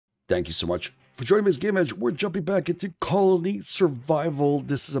Thank you so much for joining me as GameEdged. We're jumping back into Colony Survival.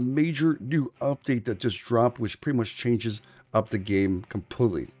 This is a major new update that just dropped, which pretty much changes up the game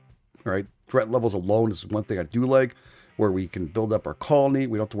completely. All right, threat levels alone is one thing I do like, where we can build up our colony.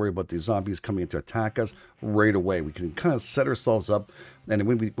 We don't have to worry about the zombies coming in to attack us right away. We can kind of set ourselves up,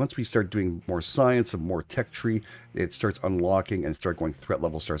 and once we start doing more science and more tech tree, it starts unlocking and threat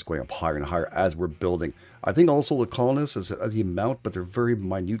level starts going up higher and higher as we're building. I think also the colonists is the amount, but they're very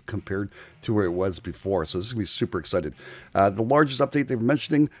minute compared to where it was before. So this is going to be super excited. The largest update they're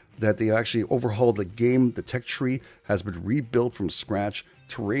mentioning that they actually overhauled the game. The tech tree has been rebuilt from scratch.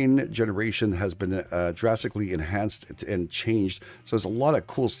 Terrain generation has been drastically enhanced and changed. So there's a lot of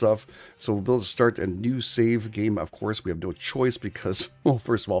cool stuff. So we'll be able to start a new save game. Of course, we have no choice because, well,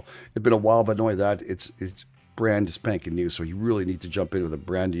 first of all, it's been a while, but not only that, it's brand spanking new. So you really need to jump in with a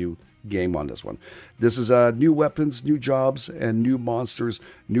brand new game on this one. This is new weapons, new jobs, and new monsters,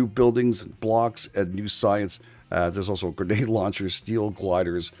 new buildings, blocks, and new science. There's also grenade launchers, steel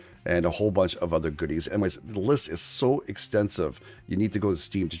gliders, and a whole bunch of other goodies. Anyways, the list is so extensive, you need to go to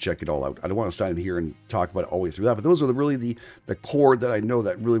Steam to check it all out. I don't want to sign in here and talk about it all the way through that, but those are really the core that I know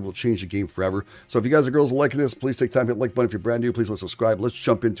that really will change the game forever. So if you guys and girls are liking this, please take time to hit the like button. If you're brand new, please want to subscribe. Let's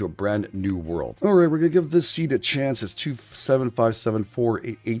jump into a brand new world. All right, we're going to give this seed a chance. It's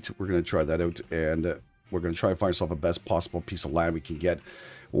 2757488. We're going to try that out, and we're going to try and find ourselves the best possible piece of land we can get.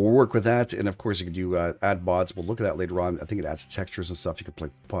 We'll work with that, and of course you can do add mods. We'll look at that later on. I think it adds textures and stuff. You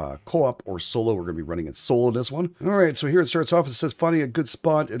can play co-op or solo. We're going to be running it solo this one. All right, so here it starts off. It says finding a good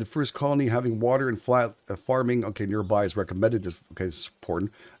spot in the first colony, having water and flat farming. Okay, nearby is recommended. Okay, it's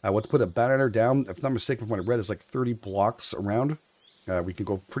important. What to put a banner down? If I'm not mistaken, from what I read, it's like 30 blocks around. We can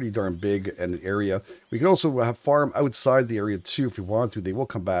go pretty darn big in an area. We can also have farm outside the area too if you want to. They will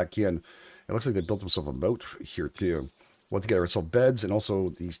come back in. It looks like they built themselves a moat here too. We'll have to get ourselves beds and also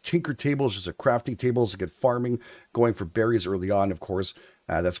these tinker tables, just a crafting tables to get farming going for berries early on, of course.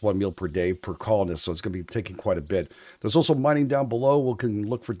 That's 1 meal per day per colonist, so it's going to be taking quite a bit. There's also mining down below. We can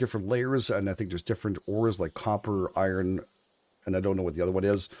look for different layers, and I think there's different ores like copper, iron, and I don't know what the other one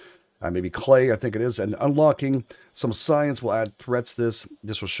is. Maybe clay, I think it is. And unlocking some science will add threats. This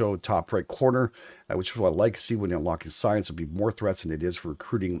will show top right corner, which is what I like to see when you're unlocking science. It'll be more threats than it is for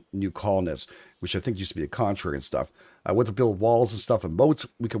recruiting new colonists, which I think used to be the contrary and stuff. With to build walls and stuff and moats,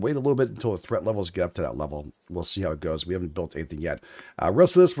 we can wait a little bit until the threat levels get up to that level. We'll see how it goes. We haven't built anything yet.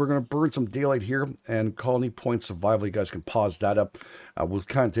 Rest of this, we're going to burn some daylight here and colony point survival. You guys can pause that up. We'll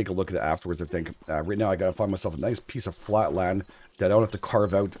kind of take a look at it afterwards, I think. Right now, I got to find myself a nice piece of flat land that I don't have to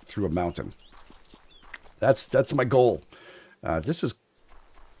carve out through a mountain. That's my goal. This is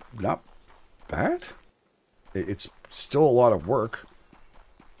not bad. It's still a lot of work.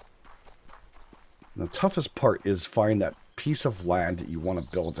 The toughest part is finding that piece of land that you want to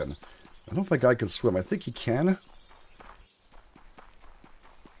build in. I don't know if my guy can swim. I think he can.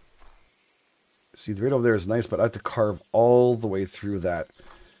 See, the right over there is nice, but I have to carve all the way through that.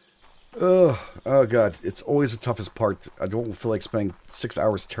 Oh God, it's always the toughest part. I don't feel like spending 6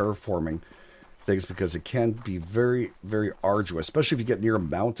 hours terraforming things because it can be very, very arduous, especially if you get near a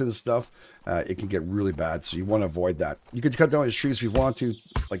mountain and stuff. It can get really bad, so you want to avoid that. You can cut down the trees if you want to,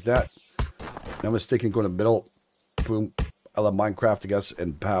 like that. No mistake, go in the middle. Boom. I love Minecraft, I guess,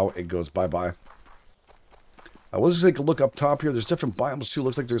 and pow, it goes bye-bye. We'll just take a look up top here. There's different biomes too.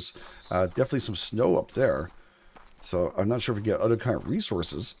 Looks like there's definitely some snow up there. So I'm not sure if we get other kind of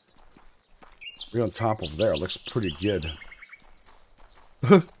resources. Right on top of there. Looks pretty good.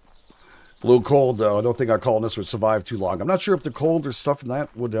 A little cold, though. I don't think our colonists would survive too long. I'm not sure if the cold or stuff in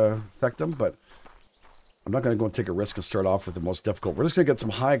that would affect them, but I'm not going to go and take a risk and start off with the most difficult. We're just going to get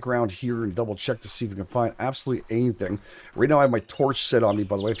some high ground here and double check to see if we can find absolutely anything. Right now I have my torch set on me,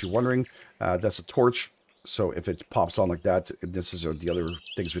 by the way, if you're wondering. That's a torch. So if it pops on like that, this is the other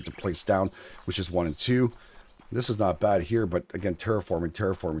things we have to place down, which is 1 and 2. This is not bad here, but again,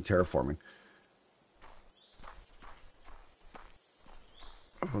 terraforming.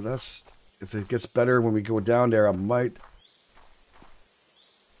 Oh, that's... If it gets better when we go down there, I might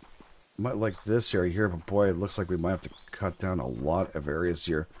like this area here, but boy, it looks like we might have to cut down a lot of areas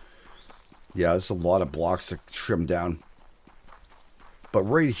here. Yeah, there's a lot of blocks to trim down. But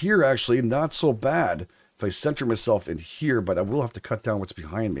right here, actually, not so bad. If I center myself in here, but I will have to cut down what's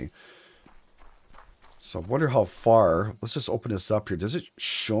behind me. So I wonder how far. Let's just open this up here. Does it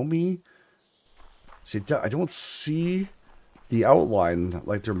show me? See, I don't see the outline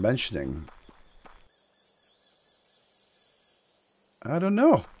like they're mentioning. I don't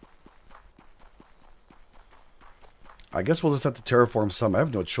know. I guess we'll just have to terraform some. I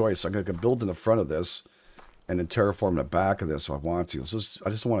have no choice. I'm going to build in the front of this. and then terraform the back of this if I want to. I just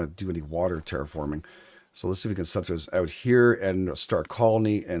don't want to do any water terraforming. So let's see if we can set this out here and start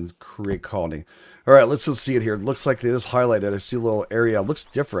colony and create colony. All right, let's just see it here. It looks like it is highlighted. I see a little area. It looks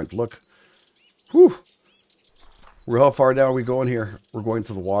different. Look. Whew. How far down are we going here? We're going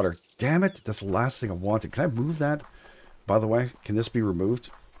to the water. Damn it. That's the last thing I wanted. Can I move that? By the way, can this be removed?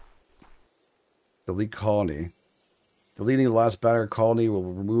 Delete colony. Deleting the last banner colony will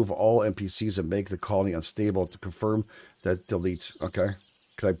remove all NPCs and make the colony unstable. To confirm that delete. Okay.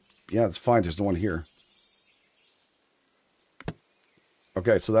 Can I? Yeah, it's fine. There's no one here.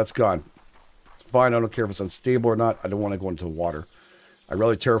 Okay, so that's gone. It's fine. I don't care if it's unstable or not. I don't want to go into the water. I'd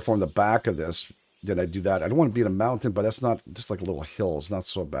rather terraform the back of this than I do that. I don't want to be in a mountain, but that's not just like a little hill. It's not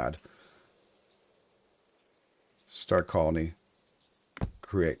so bad. Start colony.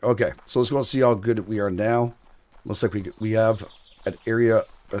 Create. Okay, so let's go see how good we are now. Looks like we have an area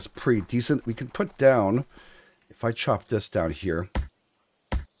that's pretty decent. We can put down, if I chop this down here,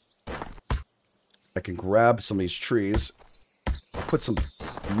 I can grab some of these trees. I'll put some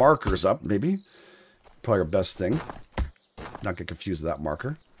markers up, maybe. Probably our best thing. Not get confused with that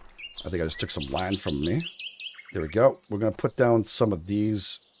marker. I think I just took some land from me. There we go. We're going to put down some of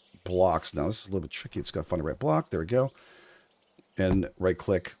these blocks. Now, this is a little bit tricky. It's got to find the right block. There we go. And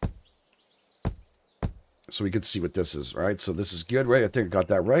right-click. So we can see what this is, right? So this is good, right? I think I got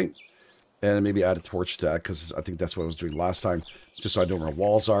that right. And maybe add a torch to that, because I think that's what I was doing last time. Just so I know where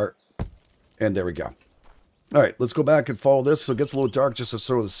walls are. And there we go. All right, let's go back and follow this. So it gets a little dark just to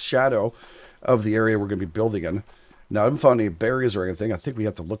show the shadow of the area we're going to be building in. Now, I haven't found any berries or anything. I think we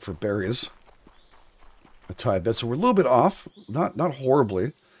have to look for berries a tiny bit. So we're a little bit off. Not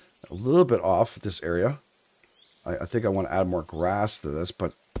horribly. A little bit off this area. I think I want to add more grass to this,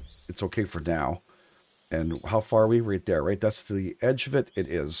 but it's okay for now. And how far are we? Right there, right? That's the edge of it. It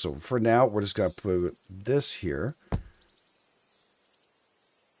is. So for now, we're just going to put this here. I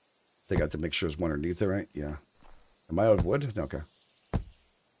think I have to make sure there's one underneath it, right? Yeah. Am I out of wood? No, okay.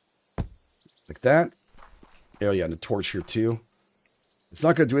 Like that. Oh, yeah, and a torch here, too. It's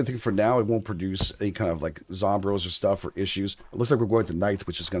not going to do anything for now. It won't produce any kind of, like, zombros or stuff or issues. It looks like we're going to night,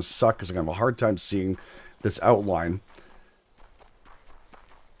 which is going to suck because I'm going to have a hard time seeing this outline.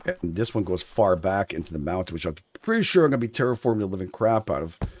 And this one goes far back into the mountain, which I'm pretty sure I'm going to be terraforming the living crap out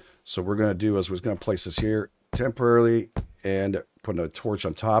of. So what we're going to do is we're going to place this here temporarily and put a torch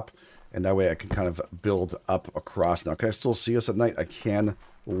on top. And that way I can kind of build up across. Now, can I still see us at night? I can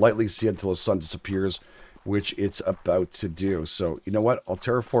lightly see it until the sun disappears, which it's about to do. So, you know what? I'll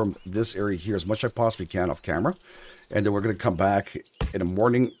terraform this area here as much as I possibly can off camera. And then we're going to come back in the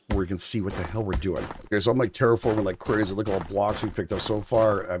morning where we can see what the hell we're doing. Okay, so I'm like terraforming like crazy. Look at all the blocks we picked up so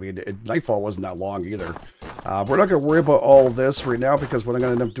far. I mean, nightfall wasn't that long either. We're not going to worry about all this right now because what I'm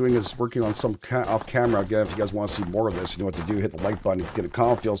going to end up doing is working on some off camera. Again, if you guys want to see more of this, you know what to do. Hit the like button, get a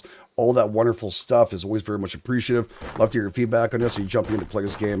comment feels. All that wonderful stuff is always very much appreciative. Love to hear your feedback on this. So you jump in to play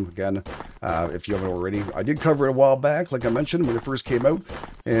this game again if you haven't already. I did cover it a while back, like I mentioned, when it first came out.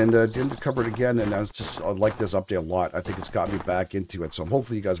 And didn't cover it again. And I like this update a lot. I think it's got me back into it. So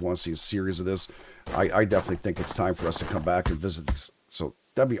hopefully you guys want to see a series of this. I definitely think it's time for us to come back and visit this. So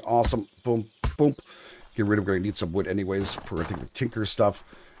that'd be awesome. Boom, boom. Get rid of, we're going to need some wood anyways for, I think, the tinker stuff.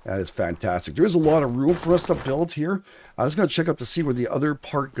 That is fantastic. There is a lot of room for us to build here. I'm just going to check out to see where the other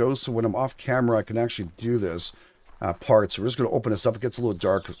part goes. So when I'm off camera, I can actually do this part. So we're just going to open this up. It gets a little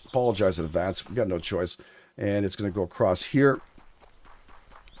dark. Apologize in advance. We've got no choice. And it's going to go across here.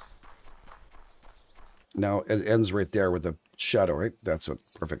 Now it ends right there with the shadow, right? That's it.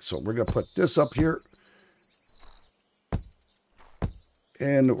 Perfect. So we're going to put this up here.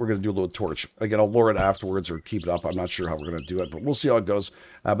 And we're going to do a little torch. Again, I'll lower it afterwards or keep it up. I'm not sure how we're going to do it, but we'll see how it goes.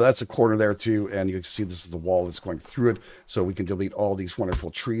 But that's a corner there too. And you can see this is the wall that's going through it. So we can delete all these wonderful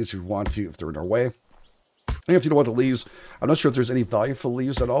trees if we want to, if they're in our way. And if you don't want the leaves, I'm not sure if there's any value for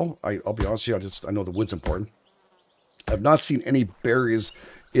leaves at all. I'll be honest with you, I know the wood's important. I've not seen any berries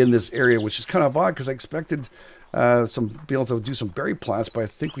in this area, which is kind of odd because I expected be able to do some berry plants, but I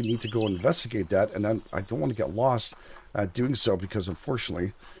think we need to go investigate that. And then I don't want to get lost doing so because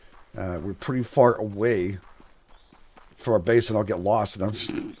unfortunately we're pretty far away from our base and I'll get lost and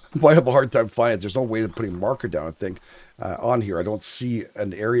I might have a hard time finding it. There's no way of putting a marker down, I think, on here. I don't see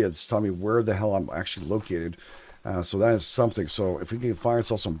an area that's telling me where the hell I'm actually located. So that is something. So if we can find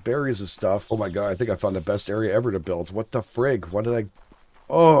ourselves some berries and stuff. Oh my god, I think I found the best area ever to build. What the frig? What did I...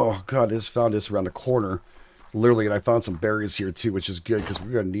 Oh god, I just found this around the corner. Literally, and I found some berries here too, which is good because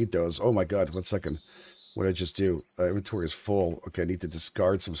we're going to need those. Oh my god, 1 second. What did I just do? Inventory is full. Okay, I need to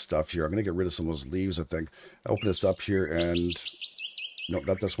discard some stuff here. I'm going to get rid of some of those leaves, I think. Open this up here and... No,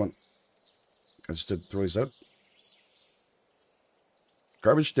 not this one. I just did throw these out.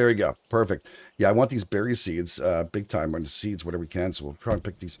 Garbage. There you go. Perfect. Yeah, I want these berry seeds, big time on the seeds, whatever we can. So we'll try and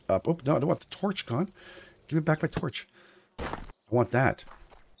pick these up. Oh, no, I don't want the torch gone. Give me back my torch. I want that.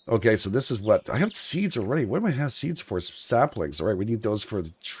 Okay, so this is what I have seeds already. What do I have seeds for? Saplings. All right, we need those for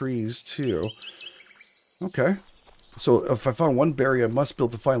the trees too. Okay. So if I found one berry, I must be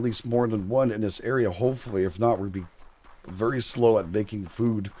able to find at least more than one in this area, hopefully. If not, we'll be very slow at making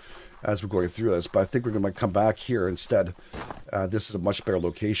food as we're going through this. But I think we're going to come back here instead. This is a much better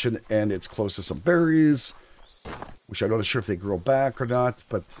location, and it's close to some berries, which I'm not sure if they grow back or not,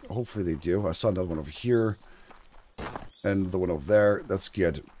 but hopefully they do. I saw another one over here, and the one over there. That's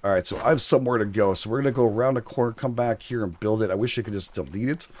good. All right, so I have somewhere to go. So we're going to go around the corner, come back here, and build it. I wish I could just delete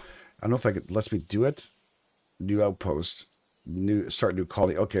it. I don't know if I could. Lets me do it. New outpost. Start new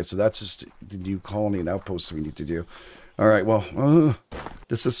colony. Okay, so that's just the new colony and outpost we need to do. All right, well,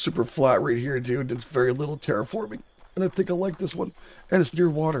 this is super flat right here, dude. It's very little terraforming, and I think I like this one. And it's near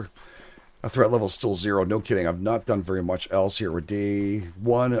water. Our threat level is still 0. No kidding. I've not done very much else here. We're day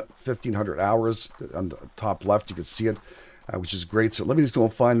 1, 1,500 hours. On the top left, you can see it, which is great. So let me just go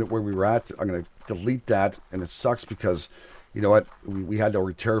and find where we were at. I'm going to delete that, and it sucks because, you know what, we had to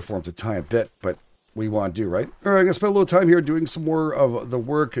terraform to tie a bit, but we want to do, right? All right, I'm going to spend a little time here doing some more of the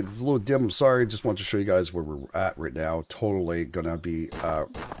work. It's a little dim. I'm sorry. Just want to show you guys where we're at right now. Totally going to be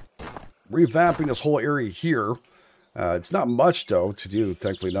revamping this whole area here. It's not much, though, to do.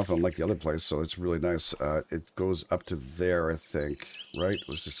 Thankfully, nothing unlike the other place, so it's really nice. It goes up to there, I think, right?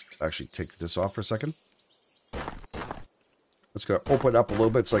 Let's just actually take this off for a second. Let's go open up a little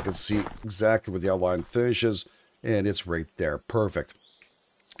bit so I can see exactly where the outline finishes, and it's right there. Perfect.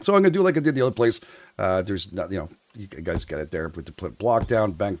 So I'm going to do like I did the other place. There's not, you know, you guys get it there. Put the block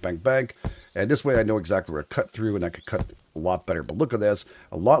down, bang, bang, bang. And this way I know exactly where to cut through, and I could cut a lot better. But look at this.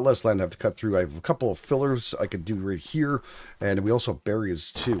 A lot less land I have to cut through. I have a couple of fillers I could do right here. And we also have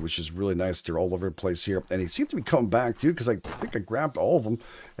berries too, which is really nice. They're all over the place here. And they seem to be coming back too, because I think I grabbed all of them.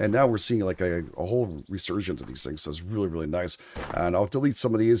 And now we're seeing like a whole resurgence of these things. So it's really, really nice. And I'll delete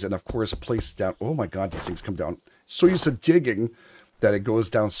some of these and, of course, place down. Oh my God, these things come down so used to digging that it goes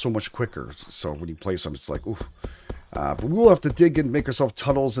down so much quicker. So when you place them, it's like, ooh. But we will have to dig and make ourselves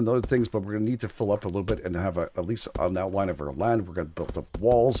tunnels and other things, but we're going to need to fill up a little bit and have at least an outline of our land. We're going to build up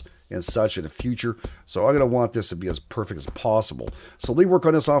walls and such in the future. So I'm going to want this to be as perfect as possible. So we work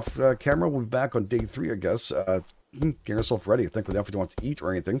on this off camera. We'll be back on day 3, I guess. Get yourself ready. Thankfully, if you don't want to eat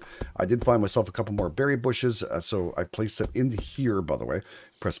or anything. I did find myself a couple more berry bushes, so I placed them in here, by the way.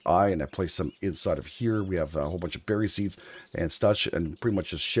 Press I, and I place them inside of here. We have a whole bunch of berry seeds and such, and pretty much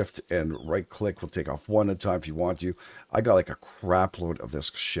just shift and right-click. We'll take off one at a time if you want to. I got like a crap load of this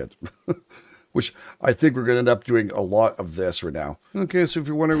shit, which I think we're going to end up doing a lot of this right now. Okay, so if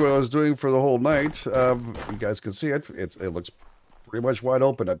you're wondering what I was doing for the whole night, you guys can see it. It looks pretty much wide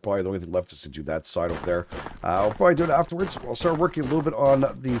open. Probably the only thing left is to do that side over there. I'll probably do it afterwards. I'll start working a little bit on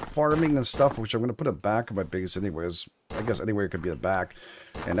the farming and stuff, which I'm going to put it back in my base anyways. I guess anywhere it could be the back.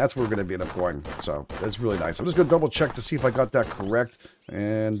 And that's where we're going to end up going. So that's really nice. I'm just going to double check to see if I got that correct.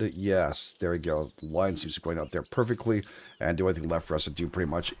 And yes, there we go. The line seems to be going out there perfectly. And the only thing left for us to do pretty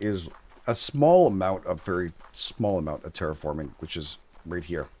much is a very small amount of terraforming, which is right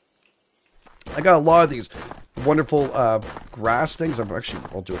here. I got a lot of these wonderful grass things.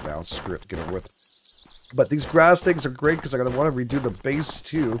 I'll do it now. Screw it. Get over with. But these grass things are great because I'm going to want to redo the base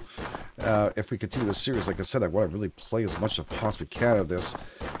too. If we continue the series, like I said, I want to really play as much as I possibly can of this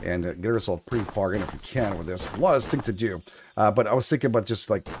and get ourselves pretty far in if we can with this. A lot of things to do. But I was thinking about just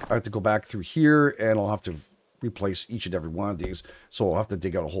like I have to go back through here and I'll have to replace each and every one of these. So I'll have to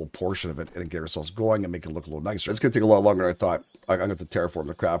dig out a whole portion of it and get ourselves going and make it look a little nicer. It's going to take a lot longer than I thought. I'm going to have to terraform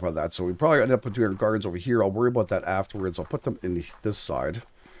the crap out of that. So we probably end up doing our gardens over here. I'll worry about that afterwards. I'll put them in this side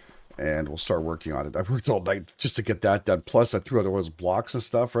and we'll start working on it. I worked all night just to get that done. Plus I threw out all those blocks and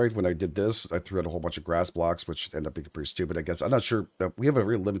stuff, right? When I did this, I threw out a whole bunch of grass blocks, which ended up being pretty stupid, I guess. I'm not sure. We have a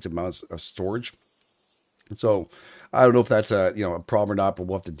very limited amount of storage. So I don't know if that's a problem or not, but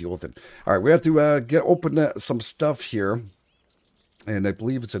we'll have to deal with it. All right, we have to open some stuff here, and I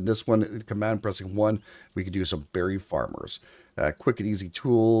believe it's in this one. Command pressing 1, we can do some berry farmers. Quick and easy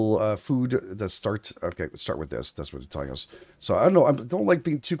tool, food to start. Okay, let's start with this. That's what they're telling us. So I don't know. I don't like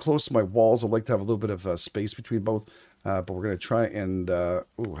being too close to my walls. I like to have a little bit of space between both. But we're gonna try and how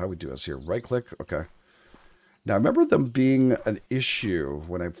do we do this here? Right click. Okay. Now I remember them being an issue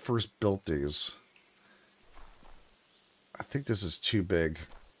when I first built these. I think this is too big.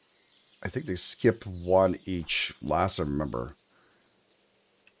 I think they skip one each last I remember.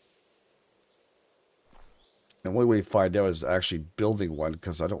 The only way to find out is actually building one,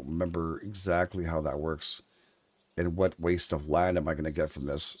 because I don't remember exactly how that works. And what waste of land am I going to get from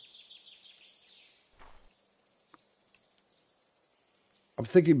this? I'm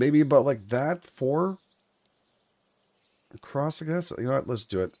thinking maybe about like that, 4 across, I guess. You know what? Let's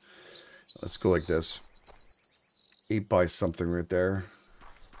do it. Let's go like this. 8 by something right there.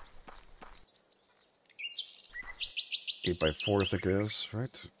 8 by 4, I think it is,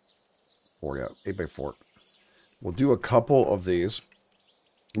 right? 4, yeah. 8 by 4. We'll do a couple of these.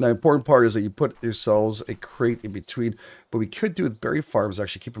 Now, the important part is that you put yourselves a crate in between. But we could do with berry farms,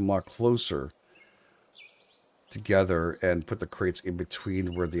 actually keep them a lot closer together and put the crates in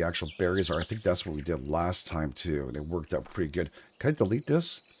between where the actual berries are. I think that's what we did last time, too. And it worked out pretty good. Can I delete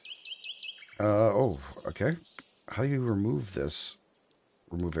this? Oh, okay. How do you remove this?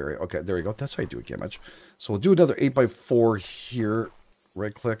 Remove area. Okay, there you go. That's how you do it, GameEdged. So we'll do another 8 by 4 here.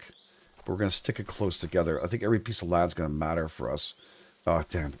 Right-click. But we're going to stick it close together. I think every piece of land's going to matter for us. Oh,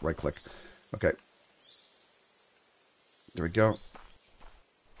 damn. Right-click. Okay. There we go.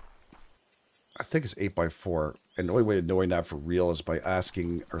 I think it's 8 by 4. And the only way of knowing that for real is by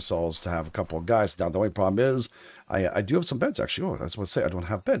asking ourselves to have a couple of guys. Now, the only problem is I do have some beds, actually. Oh, that's what I say. I don't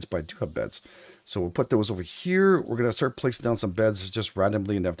have beds, but I do have beds. So we'll put those over here. We're going to start placing down some beds just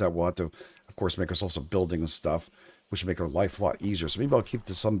randomly. And after that, we'll have to, of course, make ourselves a building and stuff, which will make our life a lot easier. So maybe I'll keep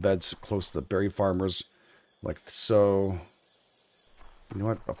some beds close to the berry farmers, like so. You know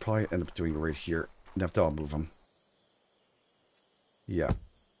what? I'll probably end up doing it right here. And after that, I'll move them. Yeah.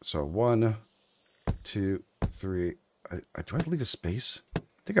 So 1, 2, 3. Do I have to leave a space? I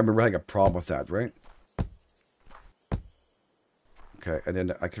think I remember having a problem with that, right? Okay, and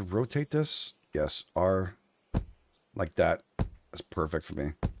then I can rotate this. Yes, R. Like that. That's perfect for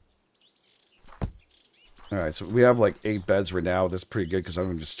me. Alright, so we have like 8 beds right now. That's pretty good because I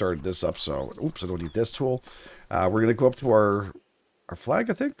haven't even started this up, so... Oops, I don't need this tool. We're going to go up to our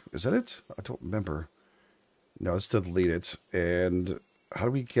flag, I think. Is that it? I don't remember. No, let's delete it. And how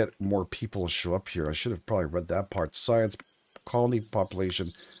do we get more people to show up here? I should have probably read that part. Science, colony,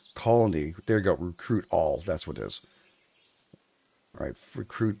 population, colony. There you go. Recruit all. That's what it is. All right.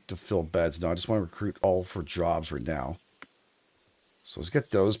 Recruit to fill beds. No, I just want to recruit all for jobs right now. So let's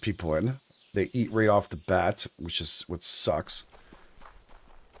get those people in. They eat right off the bat, which is what sucks.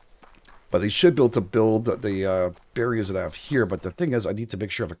 But they should be able to build the barriers that I have here. But the thing is, I need to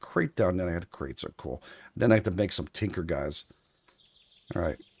make sure I have a crate down. Then I had crates are cool. Then I have to make some tinker guys. All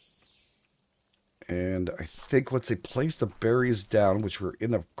right. And I think once they place the berries down, which were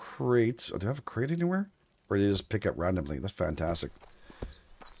in a crate. Oh, do I have a crate anywhere? Or do they just pick up randomly? That's fantastic.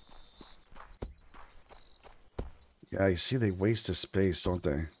 Yeah, you see they waste the space, don't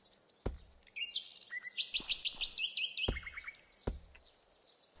they?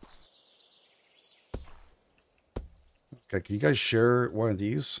 Okay, can you guys share one of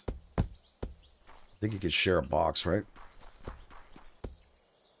these? I think you could share a box, right?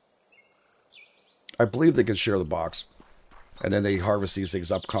 I believe they can share the box. And then they harvest these things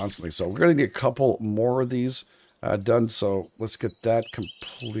up constantly. So we're going to need a couple more of these done. So let's get that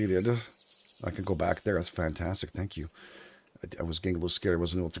completed. I can go back there. That's fantastic. Thank you. I was getting a little scared. I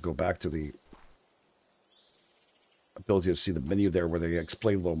wasn't able to go back to the ability to see the menu there where they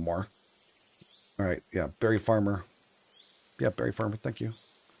explain a little more. All right. Yeah. Berry farmer. Yeah. Berry farmer. Thank you.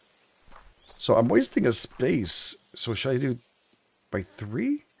 So I'm wasting a space. So should I do by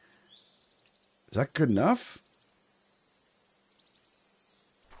 3? Is that good enough?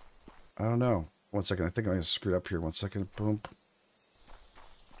 I don't know. 1 second. I think I screwed up here. 1 second. Boom.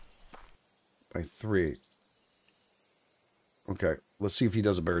 By 3. Okay. Let's see if he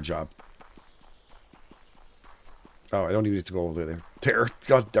does a better job. Oh, I don't even need to go over there. There.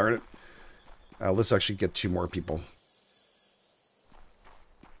 God darn it. Let's actually get 2 more people.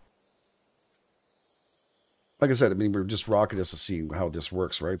 Like I said, I mean, we're just rocking this to see how this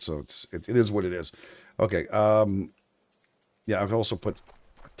works, right? So it is what it is. Okay. Yeah, I can also put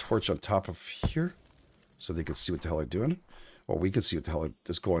a torch on top of here so they can see what the hell I'm doing. Well, we can see what the hell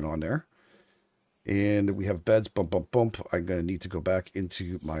is going on there. And we have beds, bump, bump, bump. I'm going to need to go back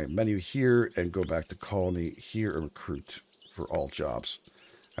into my menu here and go back to colony here and recruit for all jobs.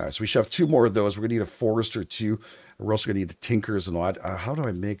 All right, so we should have 2 more of those. We're going to need a forester too. We're also going to need the tinkers and all that. How do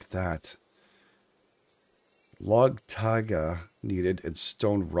I make that? Log taiga needed and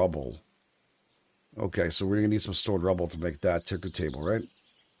stone rubble. Okay, so we're going to need some stone rubble to make that tinker table, right?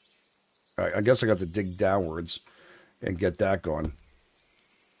 All right, I guess I got to dig downwards and get that going.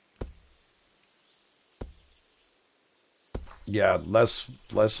 Yeah, less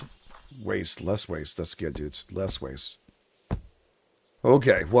waste. That's good, dudes. Less waste.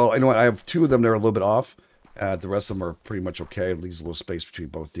 Okay, well, you know what? I have 2 of them that are a little bit off. The rest of them are pretty much okay. It leaves a little space between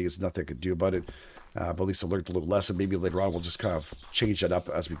both these. Nothing I could do about it. But at least I learned a little lesson. Maybe later on we'll just kind of change that up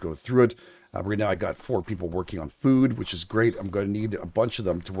as we go through it. Right now I got 4 people working on food, which is great. I'm going to need a bunch of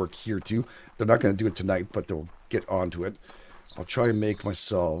them to work here too. They're not going to do it tonight, but they'll get onto it. I'll try and make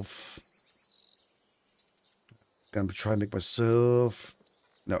myself... I'm going to try and make myself...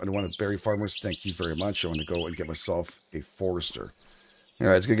 No, I don't want a berry farmers. Thank you very much. I want to go and get myself a forester. All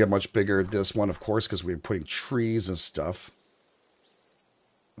right, it's going to get much bigger. This one, of course, because we're putting trees and stuff.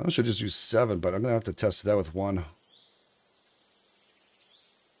 I should just use 7, but I'm going to have to test it out with 1.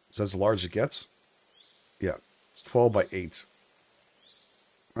 Is that as large as it gets? Yeah, it's 12 by 8.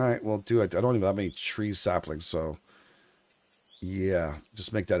 All right, well, do it. I don't even have any tree saplings, so... Yeah,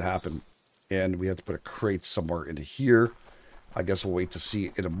 just make that happen. And we have to put a crate somewhere into here. I guess we'll wait to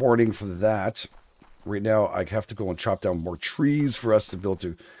see in the morning for that. Right now, I have to go and chop down more trees for us to be able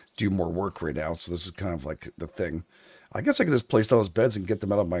to do more work right now. So this is kind of like the thing. I guess I can just place down those beds and get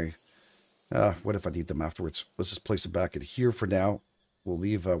them out of my... what if I need them afterwards? Let's just place it back in here for now. We'll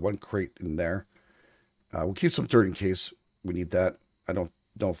leave 1 crate in there. We'll keep some dirt in case we need that. I don't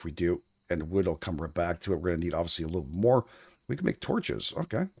know if we do. And wood will come right back to it. We're going to need, obviously, a little more. We can make torches.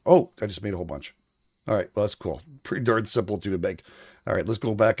 Okay. Oh, I just made a whole bunch. All right, well, that's cool. Pretty darn simple to make. All right, let's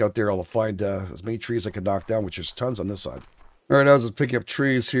go back out there. I'll find as many trees I can knock down, which is tons on this side. All right, I was just picking up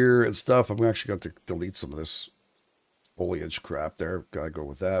trees here and stuff. I'm actually going to delete some of this foliage crap there. Got to go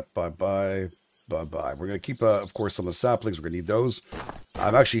with that. Bye-bye. Bye-bye. We're going to keep, of course, some of the saplings. We're going to need those.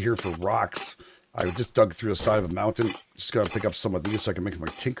 I'm actually here for rocks. I just dug through the side of a mountain. Just got to pick up some of these so I can make my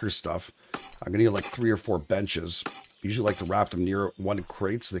tinker stuff. I'm going to need like 3 or 4 benches. Usually like to wrap them near 1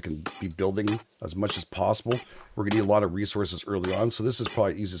 crate so they can be building as much as possible. We're going to need a lot of resources early on, so this is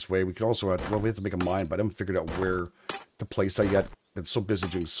probably the easiest way. We can also have, well, we have to make a mine, but I haven't figured out where to place that yet. Been so busy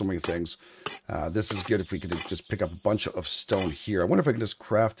doing so many things. This is good if we could just pick up a bunch of stone here. I wonder if I can just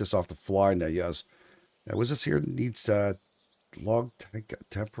craft this off the fly now. Yes. Was this here? Needs log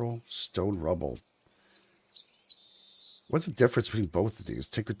temporal stone rubble. What's the difference between both of these?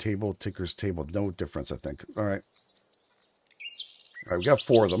 Tinker table, tinker's table. No difference, I think. All right. All right, we got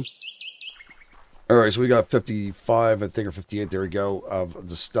 4 of them. All right, so we got 55, I think, or 58. There we go, of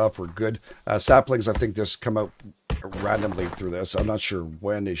the stuff. We're good. Saplings, I think, just come out randomly through this. I'm not sure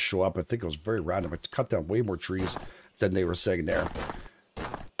when they show up. I think it was very random. I cut down way more trees than they were saying there.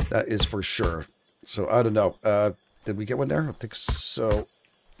 That is for sure. So, I don't know. Did we get one there? I think so.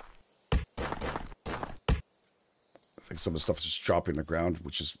 I think some of the stuff is just dropping on the ground,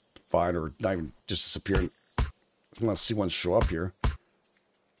 which is fine, or not even just disappearing. I want to see one show up here.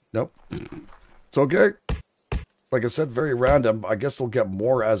 Nope. It's okay. Like I said, very random. I guess they'll get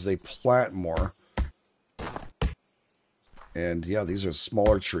more as they plant more. And yeah, these are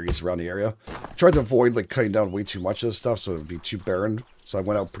smaller trees around the area. I tried to avoid like cutting down way too much of this stuff so it would be too barren. So I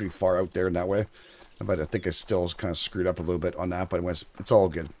went out pretty far out there in that way. But I think I still kind of screwed up a little bit on that. But it's all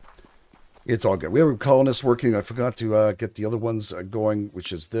good. It's all good. We have a colonist working. I forgot to get the other ones going,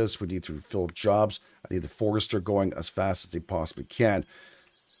 which is this. We need to fill jobs. I need the forester going as fast as they possibly can.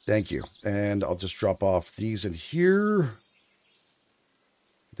 Thank you. And I'll just drop off these in here.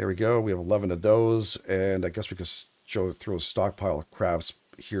 There we go. We have 11 of those. And I guess we could throw a stockpile of crafts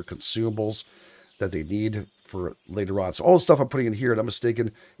here, consumables that they need for later on. So all the stuff I'm putting in here, and I'm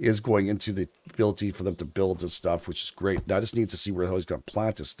mistaken, is going into the ability for them to build this stuff, which is great. Now I just need to see where the hell he's going to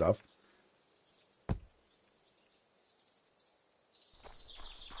plant this stuff.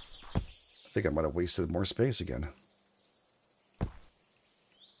 I think I might have wasted more space again.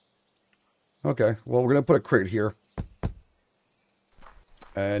 Okay, well, we're going to put a crate here.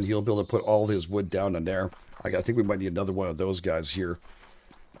 And he'll be able to put all his wood down in there. I think we might need another one of those guys here.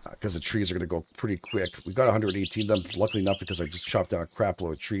 Because the trees are going to go pretty quick. We've got 118 of them. Luckily enough, because I just chopped down a crap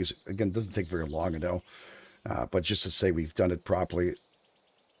load of trees. Again, it doesn't take very long, I know. But just to say we've done it properly.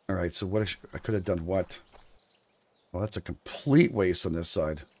 Alright, so what I could have done what? Well, that's a complete waste on this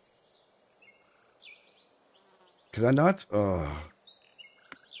side. Could I not?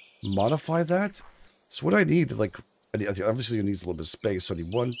 Modify that? So what I need, like, obviously it needs a little bit of space. So I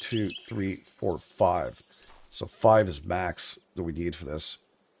need 1, 2, 3, 4, 5. So 5 is max that we need for this.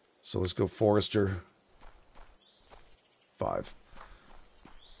 So let's go forester. 5.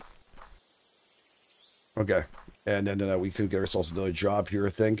 Okay. And then we can get ourselves another job here,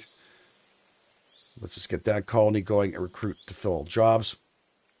 I think. Let's just get that colony going and recruit to fill jobs.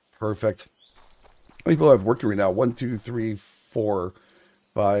 Perfect. How many people have working right now? 1, 2, 3, 4,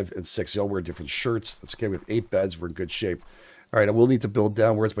 5, and 6. They all wear different shirts. That's okay. We have 8 beds. We're in good shape. All right, I will need to build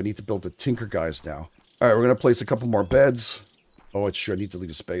downwards, but I need to build the tinker guys now. All right, we're going to place a couple more beds. Oh, it's true. I need to leave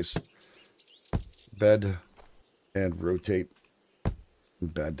a space. bed and rotate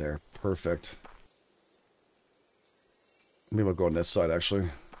bed there. Perfect. Maybe we'll go on this side, actually.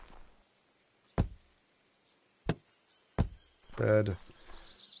 Bed.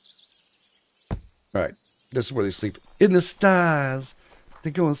 Alright. This is where they sleep. In the stars. They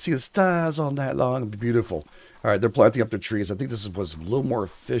go and see the stars all night long. It'll be beautiful. Alright, they're planting up their trees. I think this was a little more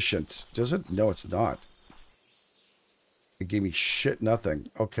efficient. Does it? No, it's not. It gave me shit nothing.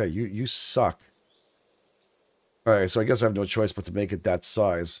 Okay, you suck. Alright, so I guess I have no choice but to make it that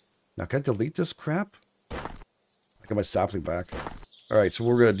size. Now, can I delete this crap? I got my sapling back. Alright, so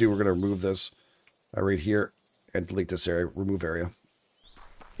what we're going to do, we're going to remove this right here and delete this area. Remove area.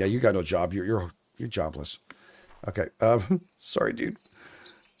 Yeah, you got no job. You're jobless. Okay, sorry, dude.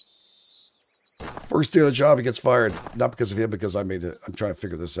 First day of the job, he gets fired. Not because of him, because I made it. I'm trying to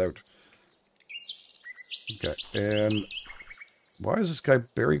figure this out. Okay, and why is this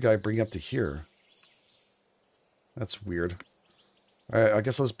berry guy bringing up to here? That's weird. Alright, I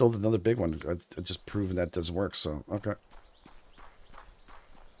guess let's build another big one. I just proven that doesn't work, so, okay.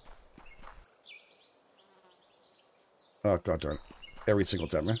 Oh, god darn it. Every single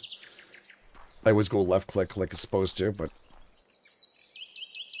time, man. I always go left click like it's supposed to, but...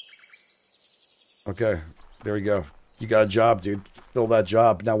 Okay, there we go. You got a job, dude. Fill that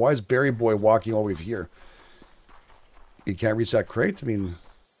job. Now, why is Berry Boy walking all the way here? He can't reach that crate? I mean...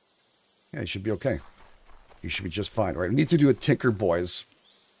 Yeah, he should be okay. You should be just fine. All right, we need to do a tinker, boys.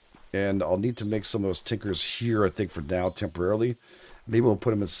 And I'll need to make some of those tinkers here, I think, for now, temporarily. Maybe we'll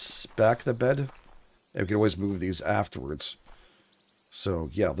put them in back of the bed. And we can always move these afterwards. So,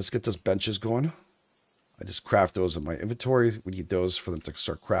 yeah, let's get those benches going. I just craft those in my inventory. We need those for them to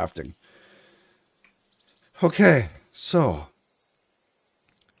start crafting. Okay, so.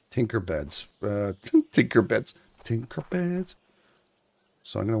 Tinker beds. Tinker beds. Tinker beds.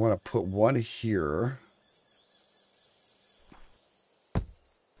 So I'm going to want to put one here.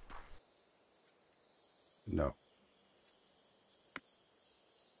 No.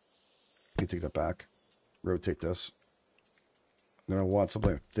 Let me take that back. Rotate this. I'm going to want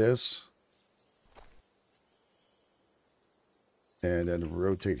something like this. And then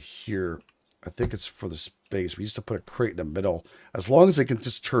rotate here. I think it's for the space. We used to put a crate in the middle. As long as it can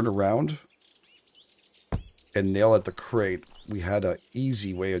just turn around and nail at the crate, we had an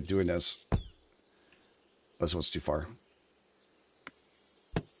easy way of doing this. This one's too far.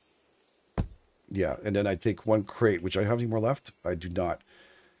 Yeah, and then I take one crate, which I have any more left? I do not.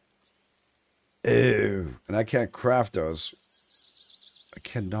 Ew. And I can't craft those. I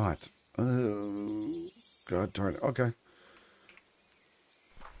cannot. Oh, god darn it. Okay.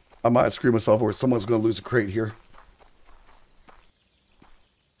 I might screw myself over. Someone's going to lose a crate here.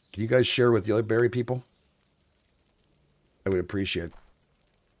 Can you guys share with the other berry people? I would appreciate it.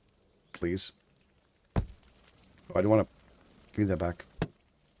 Please. Oh, I don't want to... Give me that back.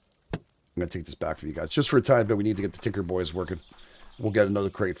 I'm going to take this back from you guys. Just for a time, but we need to get the Tinker Boys working. We'll get another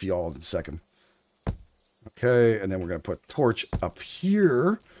crate for y'all in a second. Okay, and then we're going to put torch up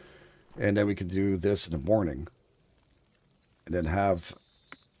here. And then we can do this in the morning. And then have...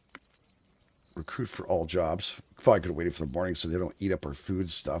 recruit for all jobs. Probably could have waited for the morning so they don't eat up our food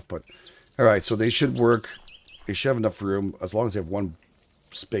stuff. But, alright, so they should work. They should have enough room. As long as they have one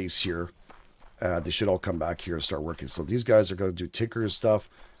space here. They should all come back here and start working. So these guys are going to do tinker stuff.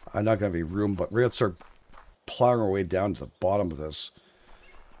 I'm not going to have any room, but we're going to start plowing our way down to the bottom of this.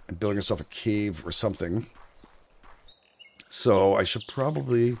 And building ourselves a cave or something. So I should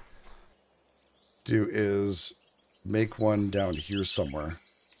probably do is make one down here somewhere.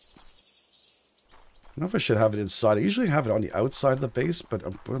 I don't know if I should have it inside. I usually have it on the outside of the base, but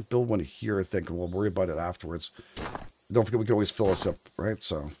I'm going to build one here, I think, and we'll worry about it afterwards. Don't forget, we can always fill this up, right?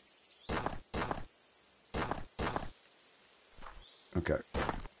 So, okay.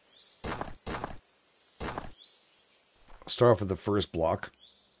 I'll start off with the first block.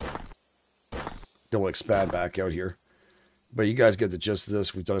 Then we'll expand back out here. But you guys get the gist of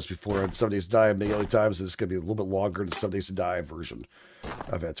this. We've done this before on 7 Days to Die many other times. This is going to be a little bit longer than the 7 Days to Die version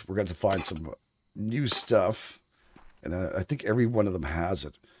of it. We're going to find some new stuff. And I think every one of them has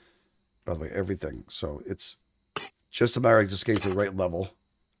it. By the way, everything. So it's just a matter of just getting to the right level.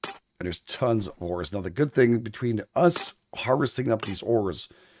 And there's tons of ores. Now, the good thing between us harvesting up these ores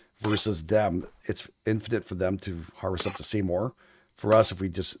versus them, it's infinite for them to harvest up the same ore. For us, if we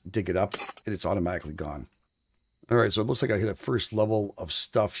just dig it up, it's automatically gone. All right, so it looks like I hit a first level of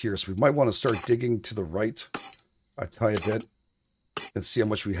stuff here. So we might want to start digging to the right a tiny bit and see how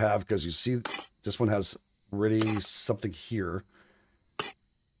much we have. Because you see, this one has already something here.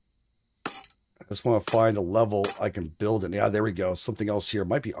 I just want to find a level I can build it. Yeah, there we go. Something else here. It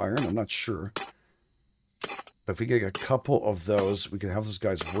might be iron. I'm not sure. If we get a couple of those, we can have those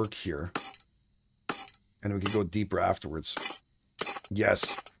guys work here. And we can go deeper afterwards.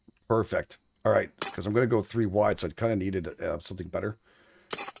 Yes. Perfect. All right. Because I'm going to go 3 wide, so I kind of needed something better.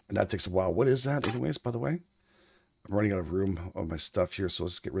 And that takes a while. What is that anyways, by the way? I'm running out of room on my stuff here, so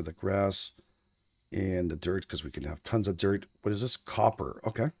let's get rid of the grass and the dirt, because we can have tons of dirt. What is this? Copper.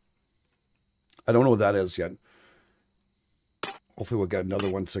 Okay. I don't know what that is yet. Hopefully we'll get another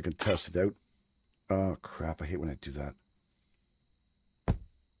one so I can test it out. Oh, crap. I hate when I do that.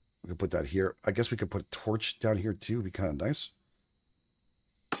 We can put that here. I guess we could put a torch down here too. It'd be kind of nice.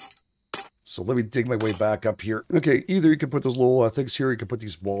 So let me dig my way back up here. Okay, either you can put those little things here, you can put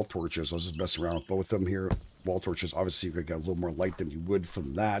these wall torches. I'll just mess around with both of them here. Wall torches, obviously you could get a little more light than you would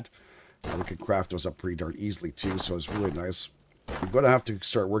from that. We can craft those up pretty darn easily too, so it's really nice. We're going to have to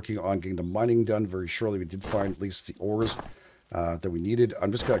start working on getting the mining done very shortly. We did find at least the ores that we needed.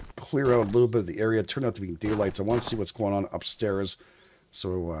 I'm just going to clear out a little bit of the area. It turned out to be daylight, so I want to see what's going on upstairs,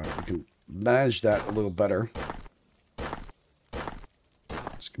 so we can manage that a little better.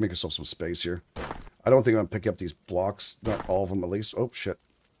 Let's make ourselves some space here. I don't think I'm going to pick up these blocks. Not all of them, at least. Oh, shit.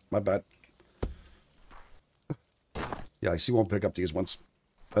 My bad. Yeah, I see won't pick up these ones.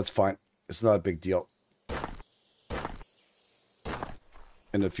 That's fine. It's not a big deal.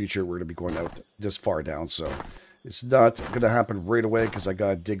 In the future, we're going to be going out this far down, so it's not going to happen right away because I got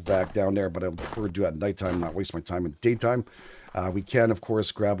to dig back down there, but I prefer to do it at nighttime, not waste my time in daytime. We can, of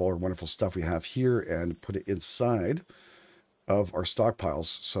course, grab all our wonderful stuff we have here and put it inside of our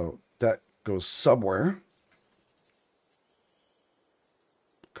stockpiles. So that goes somewhere.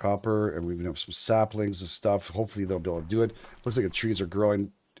 Copper, and we even have some saplings and stuff. Hopefully they'll be able to do it. Looks like the trees are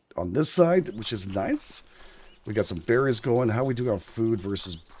growing on this side, which is nice. We got some berries going. How are we doing on food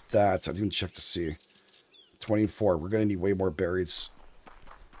versus that? I didn't even check to see. 24. We're going to need way more berries.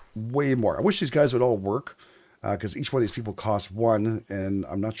 Way more. I wish these guys would all work, because each one of these people costs 1, and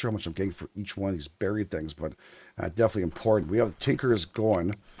I'm not sure how much I'm getting for each one of these berry things, but definitely important. We have the tinkers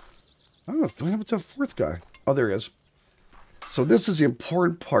going. I don't know. Do I have a 4th guy? Oh, there he is. So this is the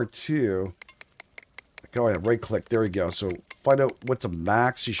important part too. Go ahead, right click. There we go. So find out what's a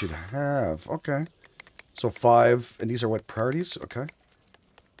max you should have. Okay. So 5, and these are what, priorities? Okay.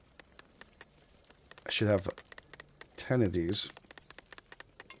 I should have 10 of these.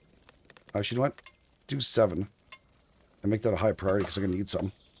 Actually, you know what? Do 7. And make that a high priority because I'm going to need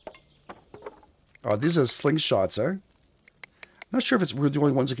some. Oh, these are slingshots, eh? Not sure if we're the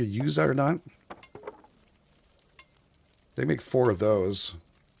only ones that could use that or not. They make 4 of those.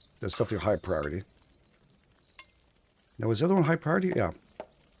 That's definitely a high priority. Now, is the other one high priority? Yeah.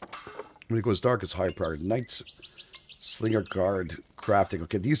 When it goes dark, it's high priority. Night slinger guard crafting.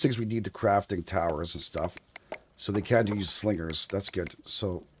 Okay, these things we need to crafting towers and stuff. So they can use slingers. That's good.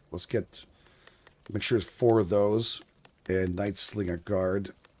 So let's make sure it's 4 of those. And night slinger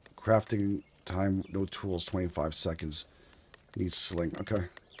guard. Crafting time, no tools, 25 seconds. Needs sling. Okay.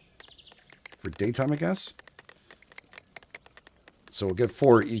 For daytime, I guess. So we'll get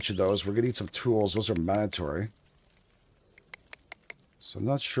 4 each of those. We're going to need some tools. Those are mandatory. So I'm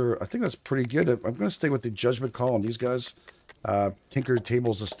not sure. I think that's pretty good. I'm going to stay with the judgment call on these guys. Tinker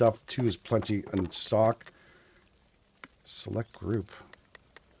tables and stuff, too, is plenty in stock. Select group.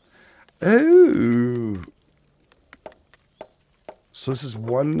 Oh. So this is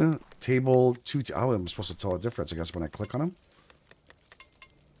 1 table, 2... Oh, I'm supposed to tell a difference, I guess, when I click on them.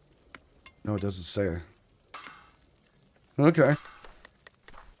 No, it doesn't say. Okay.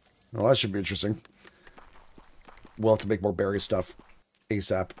 Well, that should be interesting. We'll have to make more berry stuff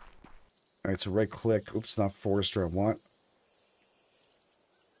ASAP. Alright, so right click. Oops, not forester I want.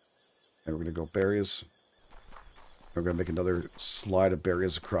 And we're going to go berries. We're going to make another slide of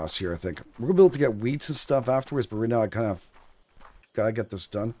berries across here, I think. We're going to be able to get wheats and stuff afterwards, but right now I kind of got to get this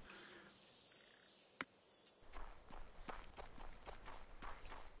done.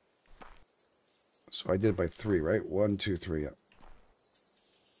 So I did it by 3, right? 1, 2, 3, yeah.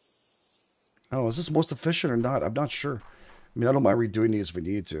 Oh, is this most efficient or not? I'm not sure. I mean, I don't mind redoing these if we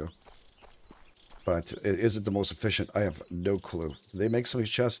need to. But is it the most efficient? I have no clue. Did they make some of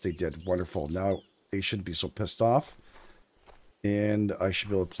these chests? They did. Wonderful. Now, they shouldn't be so pissed off. And I should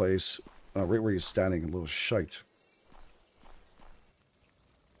be able to place... right where he's standing, a little shite.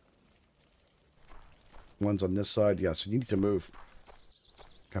 One's on this side. Yeah, so you need to move.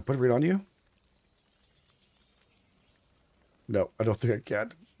 Can I put it right on you? No, I don't think I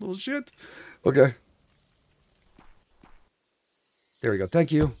can. Little shit. Okay. There we go.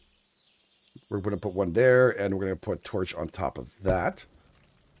 Thank you. We're going to put 1 there, and we're going to put a torch on top of that.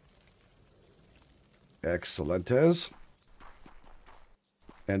 Excellentes.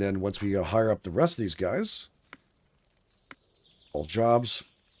 And then once we hire up the rest of these guys, All jobs.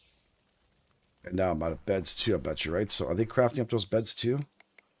 And now I'm out of beds too, I bet you, right? So are they crafting up those beds too?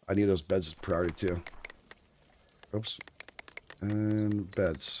 I need those beds as priority too. Oops. And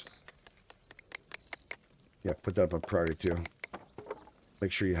beds. Yeah, put that up on priority too.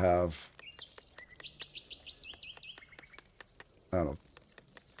 Make sure you have, I don't know,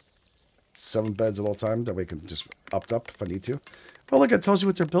 7 beds at all time. That way I can just up if I need to. Oh, look, it tells you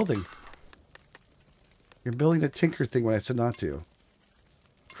what they're building. You're building the tinker thing when I said not to.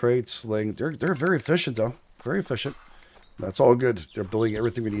 Crate, sling. They're very efficient, though. Very efficient. That's all good. They're building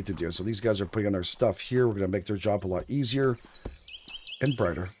everything we need to do. So these guys are putting on our stuff here. We're going to make their job a lot easier and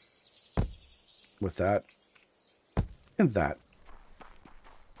brighter. With that. And that.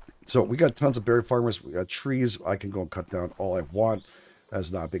 So we got tons of berry farmers. We got trees. I can go and cut down all I want.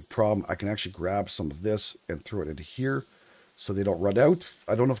 That's not a big problem. I can actually grab some of this and throw it into here so they don't run out.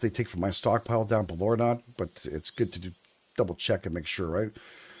 I don't know if they take from my stockpile down below or not, but it's good to double check and make sure, right?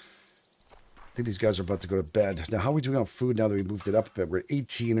 I think these guys are about to go to bed. Now, how are we doing on food now that we moved it up a bit? We're at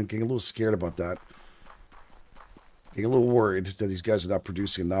 18 and getting a little scared about that. Getting a little worried that these guys are not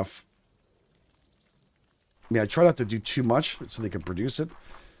producing enough. I mean, I try not to do too much so they can produce it.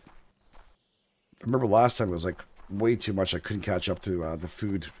 I remember last time it was like way too much. I couldn't catch up to the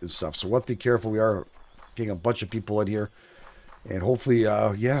food and stuff. So let's be careful. We are getting a bunch of people in here. And hopefully,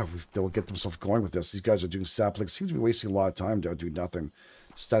 yeah, they'll get themselves going with this. These guys are doing saplings. Seem to be wasting a lot of time to do nothing.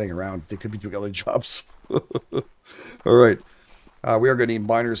 Standing around. They could be doing other jobs. All right. We are going to need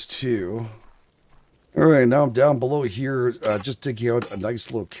miners too. All right, now I'm down below here, just digging out a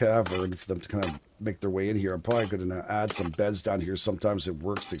nice little cavern for them to kind of make their way in here. I'm probably going to add some beds down here. Sometimes it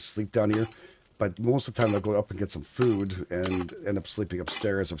works. They sleep down here. But most of the time, they'll go up and get some food and end up sleeping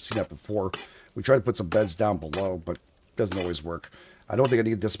upstairs. I've seen that before. We try to put some beds down below, but it doesn't always work. I don't think I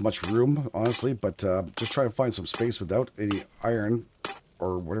need this much room, honestly, but just try to find some space without any iron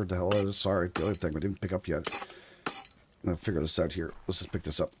or whatever the hell it is. Sorry, the other thing I didn't pick up yet. I'm going to figure this out here. Let's just pick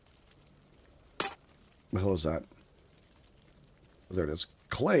this up. What the hell is that? Oh, there it is.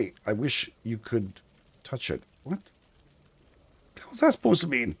 Clay. I wish you could touch it. What? What's that supposed to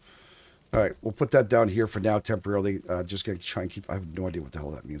mean? All right, we'll put that down here for now temporarily. Just going to try and keep... I have no idea what the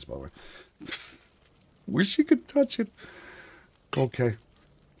hell that means, by the way. Wish you could touch it. Okay.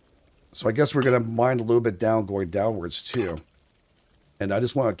 So I guess we're going to mine a little bit down, going downwards too. And I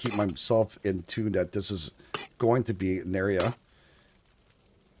just want to keep myself in tune that this is going to be an area.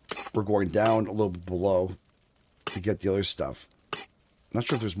 We're going down a little bit below to get the other stuff. I'm not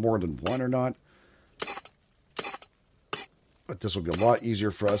sure if there's more than one or not. But this will be a lot easier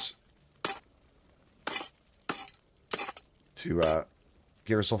for us to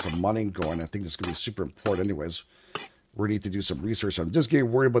get ourselves some money going. I think this is going to be super important anyways. We need to do some research. I'm just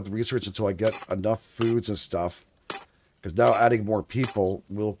getting worried about the research until I get enough foods and stuff. Because now adding more people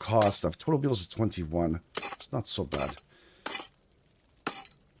will cost stuff. Total bills is 21. It's not so bad.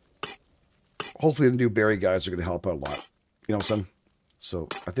 Hopefully the new berry guys are going to help out a lot. You know what I'm saying? So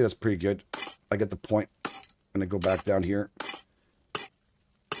I think that's pretty good. I get the point. I'm going to go back down here.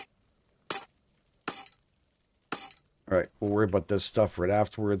 All right, we'll worry about this stuff right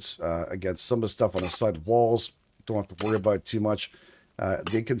afterwards. Again, some of the stuff on the side walls, don't have to worry about it too much.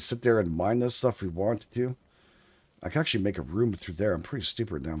 They can sit there and mine this stuff if we want to. I can actually make a room through there. I'm pretty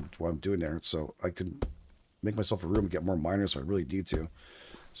stupid now what I'm doing there. So I can make myself a room and get more miners if I really need to.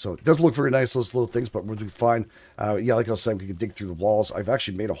 So it doesn't look very nice, those little things, but we'll do fine. Yeah, like I was saying, we can dig through the walls. I've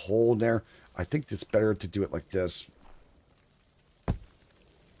actually made a hole in there. I think it's better to do it like this.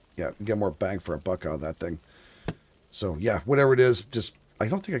 Yeah, get more bang for a buck out of that thing. So, yeah, whatever it is, just... I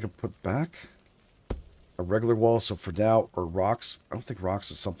don't think I can put back a regular wall. So for now, or rocks. I don't think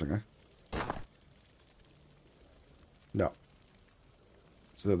rocks is something, eh? No.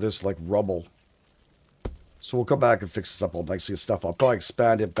 So this like rubble. So we'll come back and fix this up all nicely and stuff. I'll probably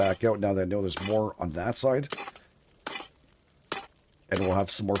expand it back out now that I know there's more on that side. And we'll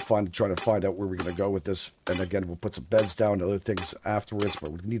have some more fun trying to find out where we're going to go with this. And again, we'll put some beds down and other things afterwards.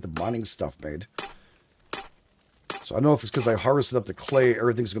 But we need the mining stuff made. So I don't know if it's because I harvested up the clay,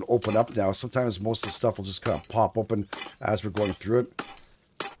 everything's going to open up now. Sometimes most of the stuff will just kind of pop open as we're going through it.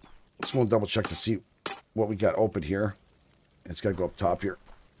 Just want to double check to see what we got open here. It's got to go up top here.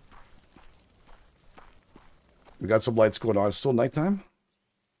 We got some lights going on. It's still nighttime.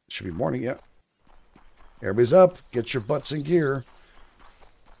 It should be morning, yeah. Everybody's up. Get your butts in gear.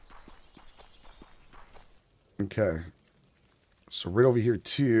 Okay. So right over here,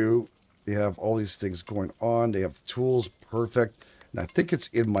 too, they have all these things going on. They have the tools. Perfect. And I think it's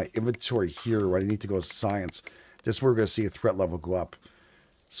in my inventory here where I need to go to science. This is where we're going to see a threat level go up.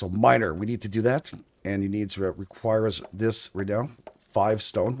 So miner, we need to do that. And he needs requires this right now. 5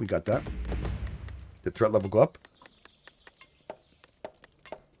 stone. We got that. Did threat level go up?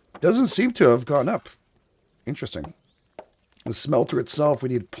 Doesn't seem to have gone up. Interesting. The smelter itself, we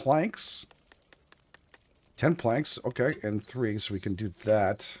need planks. 10 planks. Okay, and 3, so we can do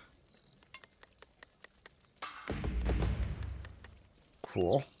that.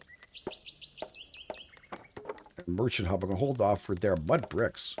 Cool. And merchant hub, I'm going to hold off for there. Mud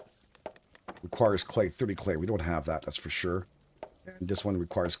bricks. Requires clay, 30 clay. We don't have that, that's for sure. And this one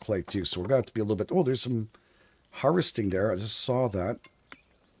requires clay too, so we're going to have to be a little bit... Oh, there's some harvesting there. I just saw that.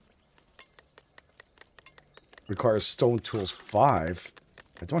 Requires stone tools 5.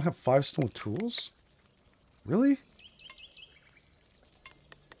 I don't have 5 stone tools? Really?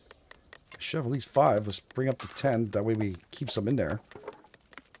 I should have at least 5. Let's bring up to 10. That way we keep some in there.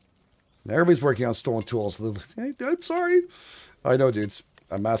 Now everybody's working on stone tools. Hey, I'm sorry. I know, dudes.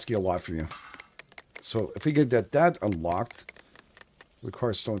 I'm asking a lot from you. So if we get that unlocked,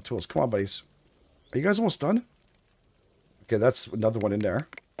 requires stone tools. Come on, buddies. Are you guys almost done? Okay, that's another one in there.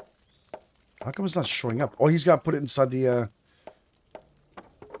 How come it's not showing up? Oh, he's got to put it inside the...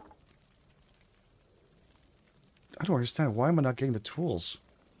 I don't understand. Why am I not getting the tools?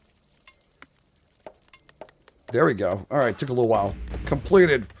 There we go. All right, took a little while.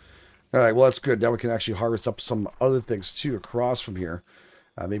 Completed. All right, well, that's good. Now we can actually harvest up some other things, too, across from here.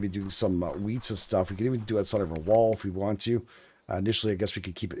 Maybe do some wheats and stuff. We can even do it outside of our wall if we want to. Initially, I guess we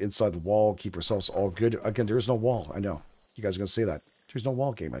could keep it inside the wall, keep ourselves all good. Again, there is no wall. I know. You guys are going to say that. There's no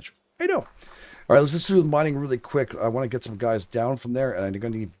wall, GameEdged. I know. All right, let's just do the mining really quick. I want to get some guys down from there, and I'm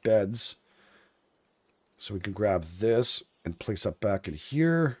going to need beds. So we can grab this and place that back in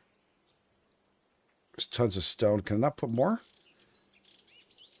here. There's tons of stone. Can I not put more?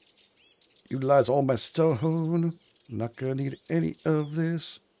 Utilize all my stone. I'm not going to need any of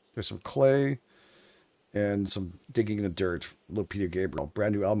this. There's some clay and some digging in the dirt. Little Peter Gabriel.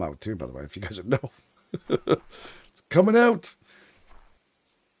 Brand new album out too, by the way, if you guys don't know. It's coming out.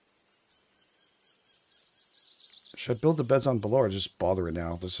 Should I build the beds on below or just bother it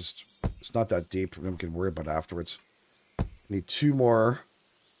now? It's not that deep. We can worry about it afterwards. I need 2 more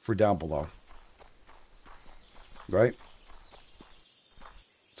for down below. Right?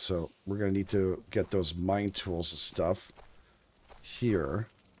 So we're going to need to get those mine tools and stuff here.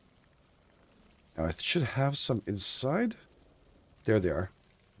 Now I should have some inside. There they are.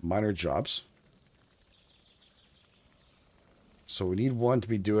 Miner jobs. So we need one to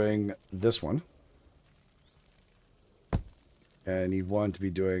be doing this one. And I need one to be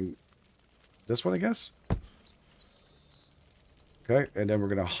doing this one, I guess. Okay, and then we're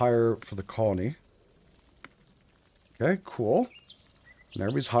going to hire for the colony. Okay, cool. And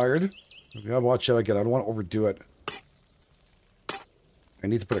everybody's hired. We gotta watch out again. I don't want to overdo it. I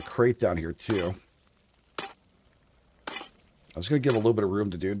need to put a crate down here, too. I was going to give a little bit of room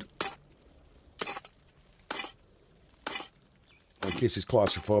to dude. In case he's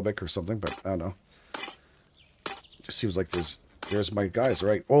claustrophobic or something, but I don't know. Just seems like there's my guys,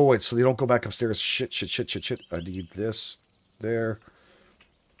 right? Oh, wait, so they don't go back upstairs. Shit. I need this there.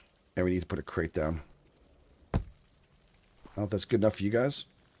 And we need to put a crate down. I don't know if that's good enough for you guys.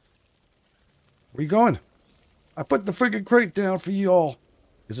 Where you going? I put the friggin' crate down for you all.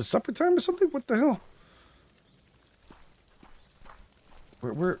 Is it supper time or something? What the hell?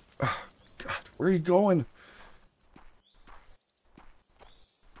 Where? Oh, God, where are you going?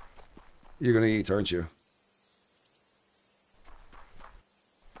 You're gonna eat, aren't you?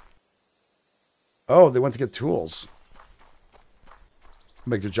 Oh, they went to get tools.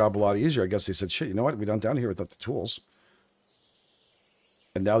 Make their job a lot easier. I guess they said, shit, you know what? We're not down here without the tools.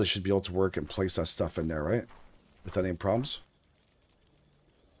 And now they should be able to work and place that stuff in there, right? Without any problems.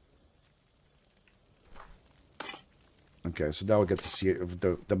 Okay, so now we get to see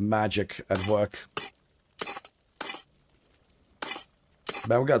the magic at work.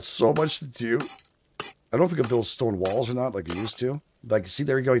 Man, we got so much to do. I don't know if we can build stone walls or not like we used to. Like, see,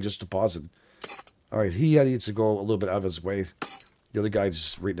 there you go. He just deposited. All right, he needs to go a little bit out of his way. The other guy is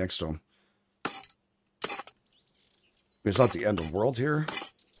just right next to him. It's not the end of the world here.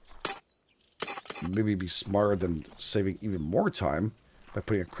 Maybe be smarter than saving even more time by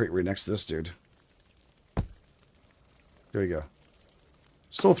putting a crate right next to this dude. There you go.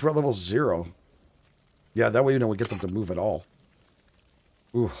 Still threat level 0. Yeah, that way, you know, we get them to move at all.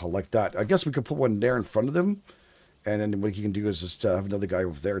 Ooh, I like that. I guess we could put one there in front of them. And then what you can do is just have another guy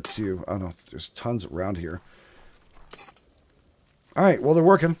over there, too. I don't know. There's tons around here. All right, well, they're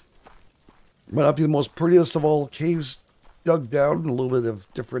working. Might not be the most prettiest of all caves dug down. A little bit of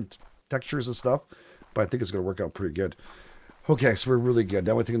different textures and stuff. But I think it's going to work out pretty good. Okay, so we're really good.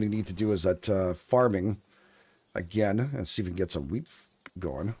 Now, one thing we need to do is that farming again and see if we can get some wheat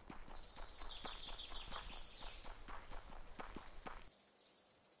going.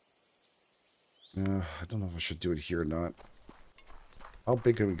 I don't know if I should do it here or not. How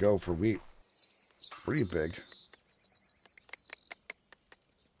big can we go for wheat? Pretty big.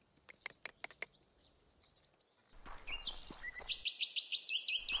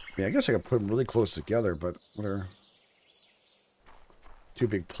 I mean, I guess I could put them really close together, but whatever. 2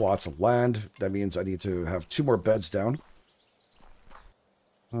 big plots of land. That means I need to have 2 more beds down.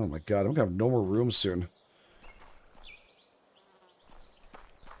 Oh my god, I'm gonna have no more room soon.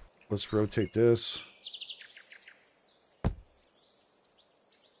 Let's rotate this.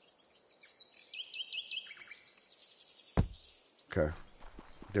 Okay.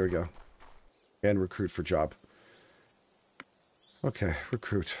 There we go. And recruit for job. Okay,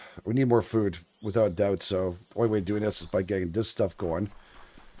 recruit. We need more food, without doubt, so the only way of doing this is by getting this stuff going.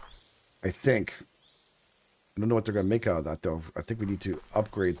 I think. I don't know what they're going to make out of that, though. I think we need to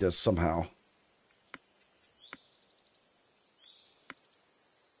upgrade this somehow.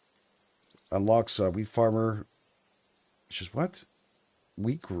 Unlocks wheat farmer. Which is what?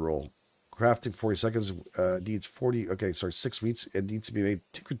 Wheat gruel. Crafting 40 seconds. Needs 40. Okay, sorry, 6 wheats. It needs to be made.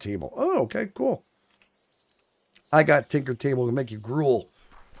 Tinker table. Oh, okay, cool. I got Tinker Table to make you gruel.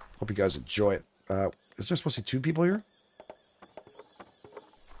 Hope you guys enjoy it. Is there supposed to be 2 people here?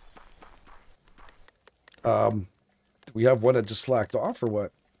 We have one that just slacked off or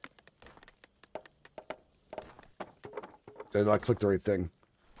what? Did I not click the right thing?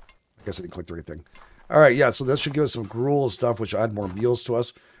 I guess I didn't click the right thing. All right, yeah, so that should give us some gruel and stuff, which add more meals to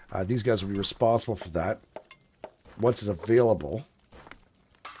us. These guys will be responsible for that. Once it's available,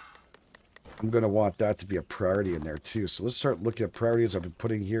 I'm going to want that to be a priority in there too. So let's start looking at priorities I've been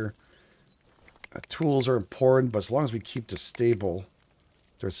putting here. Tools are important, but as long as we keep this stable,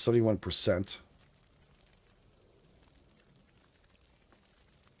 there's 71%.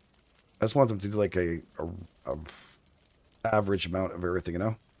 I just want them to do like a average amount of everything, you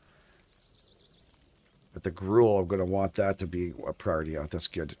know? But the gruel, I'm going to want that to be a priority. Yeah, that's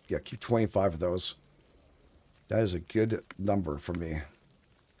good. Yeah, keep 25 of those. That is a good number for me.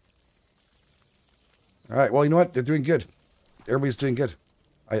 All right, well, you know what? They're doing good. Everybody's doing good.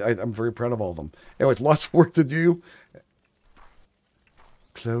 I'm very proud of all of them. Anyways, lots of work to do.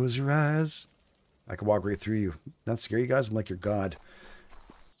 Close your eyes. I can walk right through you. Not scare you guys? I'm like your god.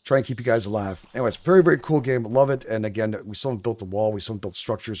 Try and keep you guys alive. Anyways, very, very cool game. Love it. And again, we still haven't built the wall. We still haven't built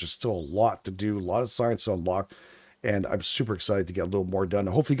structures. There's still a lot to do. A lot of science to unlock. And I'm super excited to get a little more done.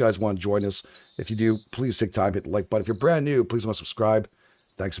 And hopefully you guys want to join us. If you do, please take time, hit the like button. If you're brand new, please want to subscribe.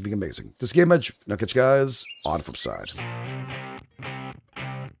 Thanks for being amazing. This is GameEdged, and I'll catch you guys on the flip side.